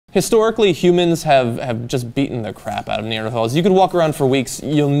Historically, humans have just beaten the crap out of Neanderthals. You could walk around for weeks,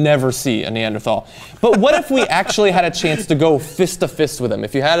 you'll never see a Neanderthal. But what if we actually had a chance to go fist to fist with them?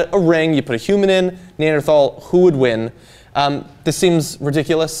 If you had a ring, you put a human in, Neanderthal, who would win? This seems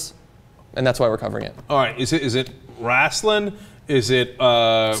ridiculous, and that's why we're covering it. All right, is it wrestling? Is it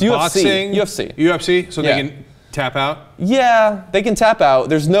boxing? UFC. UFC, so they can tap out? Yeah, they can tap out.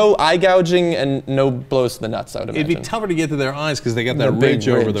 There's no eye gouging and no blows to the nuts, I would imagine. It'd be tougher to get to their eyes because they got that ridge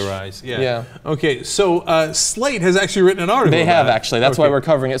over their eyes. Yeah. Okay, so Slate has actually written an article. They have, actually. That's why we're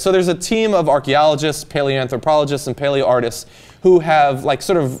covering it. So there's a team of archaeologists, paleoanthropologists, and paleoartists who have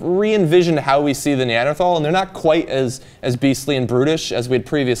sort of re-envisioned how we see the Neanderthal, and they're not quite as beastly and brutish as we had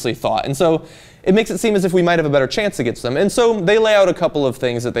previously thought. And so it makes it seem as if we might have a better chance against them. And so they lay out a couple of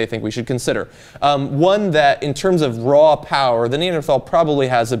things that they think we should consider. One, that in terms of raw power, the Neanderthal probably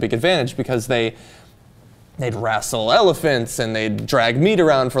has a big advantage because they'd wrestle elephants and they'd drag meat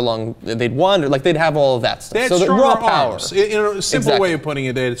around for long. They'd wander, they'd have all of that stuff. They had so stronger raw power. Arms. In a simple way of putting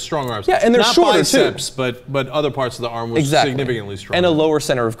it, they had stronger arms. Yeah, and they're not shorter biceps, too. but other parts of the arm was significantly stronger. And a lower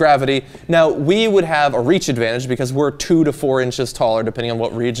center of gravity. Now, we would have a reach advantage because we're 2 to 4 inches taller, depending on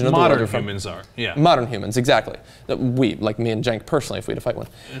what region of the world you're from. Modern humans are, yeah. Modern humans, exactly. We, like me and Cenk personally, if we had to fight one.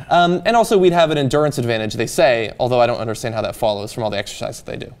 And also, we'd have an endurance advantage, they say, although I don't understand how that follows from all the exercise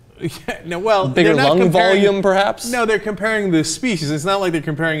that they do. Yeah, no, well, bigger lung volume, perhaps? No, they're comparing the species. It's not like they're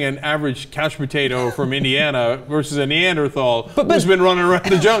comparing an average couch potato from Indiana versus a Neanderthal who's been running around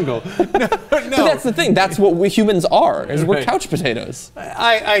the jungle. No. But that's the thing. That's what we humans are, is we're couch potatoes.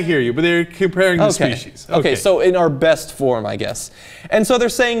 I hear you, but they're comparing the species. Okay, so in our best form, I guess. And so they're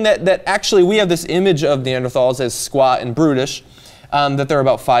saying that actually we have this image of Neanderthals as squat and brutish, that they're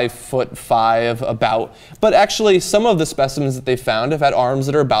about 5'5" about. But actually, some of the specimens that they found have had arms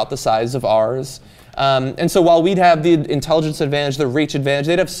that are about the size of ours. And so while we'd have the intelligence advantage, the reach advantage,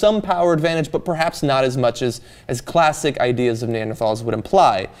 they'd have some power advantage, but perhaps not as much as classic ideas of Neanderthals would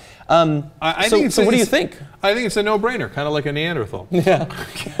imply. So what do you think? I think it's a no-brainer, kind of like a Neanderthal. Yeah.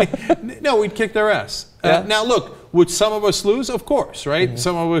 No, we'd kick their ass. Now look, would some of us lose? Of course, right? Mm-hmm.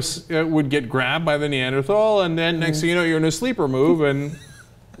 Some of us would get grabbed by the Neanderthal, and then next thing you know, you're in a sleeper move, and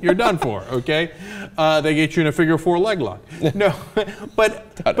you're done for, okay? They get you in a figure 4 leg lock. No,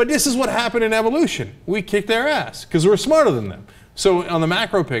 but this is what happened in evolution. We kicked their ass, because we're smarter than them. So on the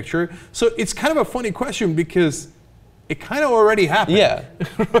macro picture, so it's kind of a funny question, because it kind of already happened. Yeah.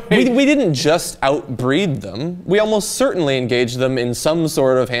 Right? We didn't just outbreed them. We almost certainly engaged them in some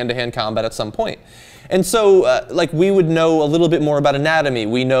sort of hand-to-hand combat at some point. And so, we would know a little bit more about anatomy.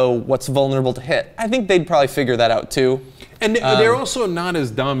 We know what's vulnerable to hit. I think they'd probably figure that out too. And they're also not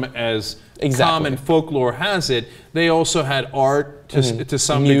as dumb as common folklore has it. They also had art to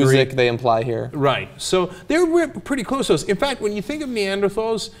some degree. Music, they imply here. Right. So they were pretty close to us. In fact, when you think of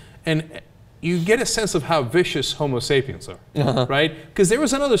Neanderthals, and you get a sense of how vicious Homo sapiens are, right? Because there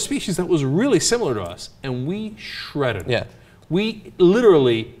was another species that was really similar to us, and we shredded them. Yeah. We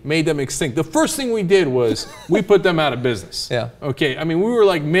literally made them extinct. The first thing we did was we put them out of business. Yeah. Okay. I mean, we were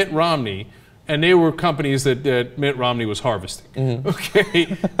like Mitt Romney, and they were companies that Mitt Romney was harvesting. Mm-hmm.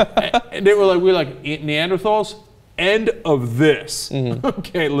 Okay. And they were like Neanderthals. End of this. Mm-hmm.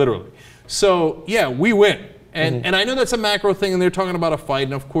 Okay, literally. So yeah, we win. And I know that's a macro thing, and they're talking about a fight,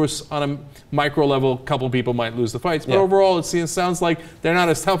 and of course, on a micro level, a couple people might lose the fights, but overall, it sounds like they're not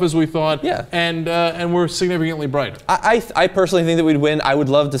as tough as we thought, and we're significantly brighter. I personally think that we'd win. I would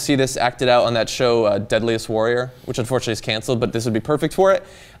love to see this acted out on that show, Deadliest Warrior, which unfortunately is canceled, but this would be perfect for it.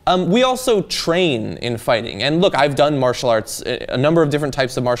 We also train in fighting, and look, I've done martial arts, a number of different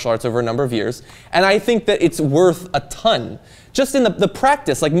types of martial arts over a number of years, and I think that it's worth a ton. Just in the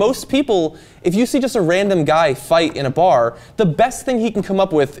practice, like most people, if you see just a random guy fight in a bar, the best thing he can come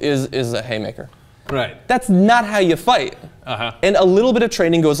up with is a haymaker. Right. That's not how you fight. And a little bit of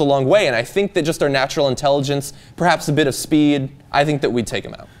training goes a long way, and I think that just our natural intelligence, perhaps a bit of speed, I think that we'd take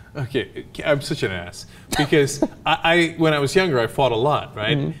him out. Okay, I'm such an ass. Because when I was younger, I fought a lot,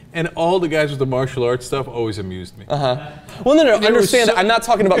 right? And all the guys with the martial arts stuff always amused me. Well, no, understand, I'm not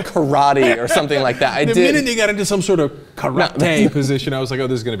talking about karate or something like that. The minute they got into some sort of karate position, I was like, oh,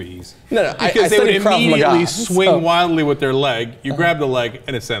 this is going to be easy. No, because they would immediately swing wildly with their leg. You grab the leg,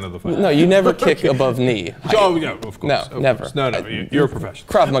 and it's the end of the fight. No, you never kick above knee. Oh, yeah, of course. No, never. No, you're a professional.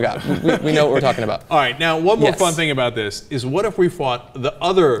 Krav Maga. We know what we're talking about. All right, now, one more fun thing about this is what if we fought the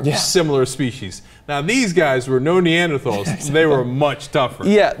other similar species? Now, these guys were no Neanderthals. Exactly. They were much tougher.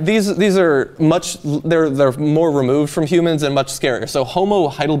 Yeah, these are much, they're more removed from humans and much scarier. So Homo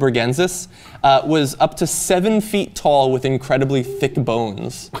heidelbergensis was up to 7 feet tall with incredibly thick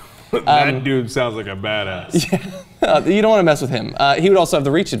bones. That dude sounds like a badass. Yeah. You don't want to mess with him. He would also have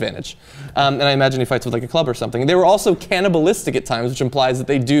the reach advantage. And I imagine he fights with like a club or something. They were also cannibalistic at times, which implies that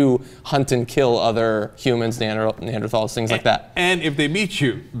they do hunt and kill other humans, Neanderthals, things like that. And if they meet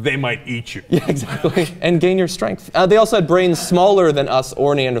you, they might eat you. Yeah, exactly. And gain your strength. They also had brains smaller than us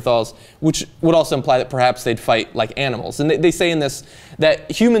or Neanderthals, which would also imply that perhaps they'd fight like animals. And they say in this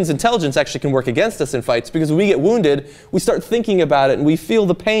that humans' intelligence actually can work against us in fights, because when we get wounded, we start thinking about it and we feel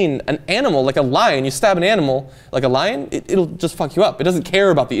the pain. An animal, like a lion, you stab an animal like a lion, it'll just fuck you up. It doesn't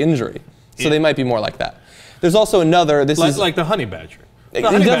care about the injury. So they might be more like that. There's also another, this is like the honey badger. The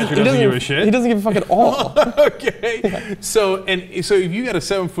honey badger doesn't give a shit. He doesn't give a fuck at all. Okay. Yeah. So if you got a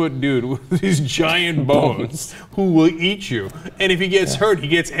 7-foot dude with these giant bones who will eat you, and if he gets hurt, he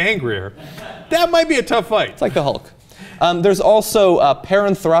gets angrier, that might be a tough fight. It's like the Hulk. There's also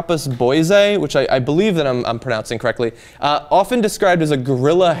Paranthropus boise, which I believe that I'm pronouncing correctly, often described as a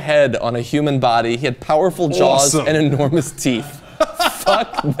gorilla head on a human body. He had powerful jaws and enormous teeth.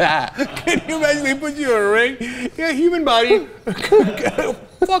 Fuck that. Can you imagine they put you in a ring? Yeah, human body,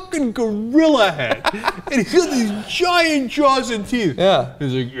 fucking gorilla head. And he's got these giant jaws and teeth. Yeah.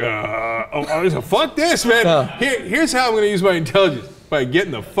 He's like, fuck this, man. Yeah. Here's how I'm going to use my intelligence. By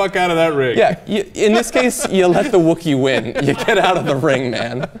getting the fuck out of that ring. Yeah, in this case, you let the Wookiee win. You get out of the ring,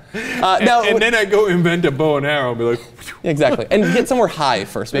 man. And then I go invent a bow and arrow and be like... Exactly, and get somewhere high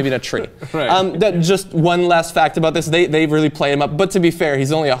first, maybe in a tree. Right. Just one last fact about this, they really play him up, but to be fair,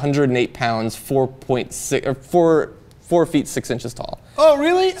 he's only 108 pounds, 4 feet 6 inches tall. Oh,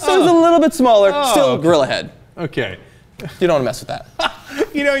 really? So he's a little bit smaller, still gorilla head. Okay. You don't want to mess with that.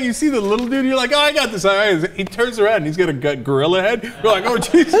 You know, you see the little dude, you're like, oh, I got this. He turns around and he's got a gorilla head. You're like, oh,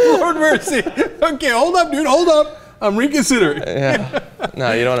 Jesus, Lord mercy. Okay, hold up, dude, hold up. I'm reconsidering. Yeah.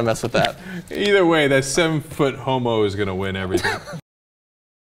 No, you don't want to mess with that. Either way, that 7-foot Homo is going to win everything.